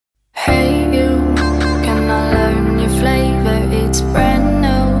Hey you, can I learn your flavor? It's brand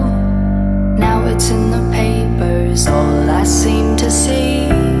new, now it's in the papers. All I seem to see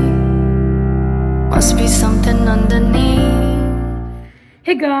must be something underneath.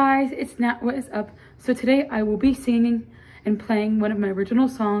 Hey guys, it's Nat, what is up? So today I will be singing and playing one of my original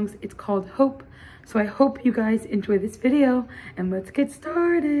songs. It's called Hope. So I hope you guys enjoy this video and let's get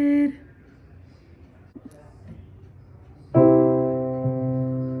started.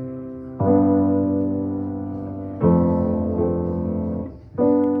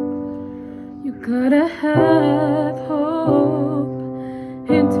 You gotta have hope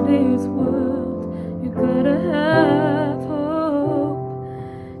in today's world. You gotta have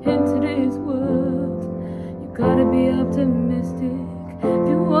hope in today's world. You gotta be optimistic if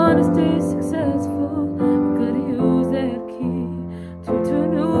you wanna stay successful. You gotta use that key to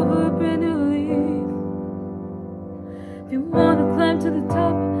turn over a brand new leaf. If you wanna climb to the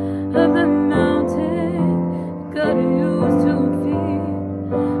top of the mountain, you gotta use 2 feet.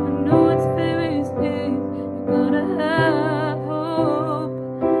 I know it's very steep. You gotta have hope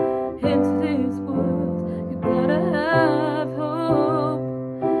in today's world. You gotta have hope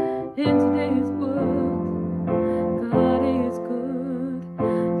in today's world. God is good.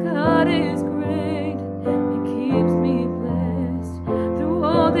 God is great. He keeps me blessed through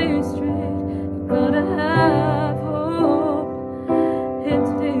all this strait. You gotta have hope in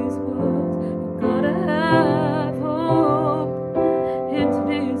today's world. You gotta have hope in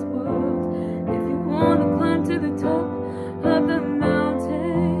today's world. If you wanna climb to the top of the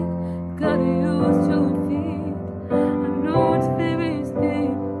mountain, you gotta use 2 feet. I know it's very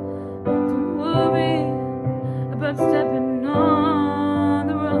steep, but don't worry about stepping on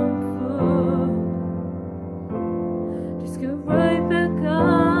the wrong foot. Just get right back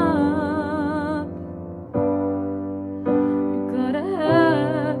up. You gotta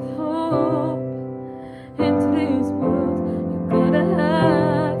have hope in today's world. You gotta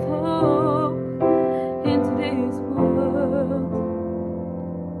have hope in today's world.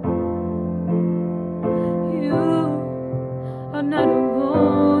 You are not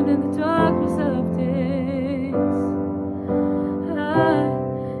alone in the darkness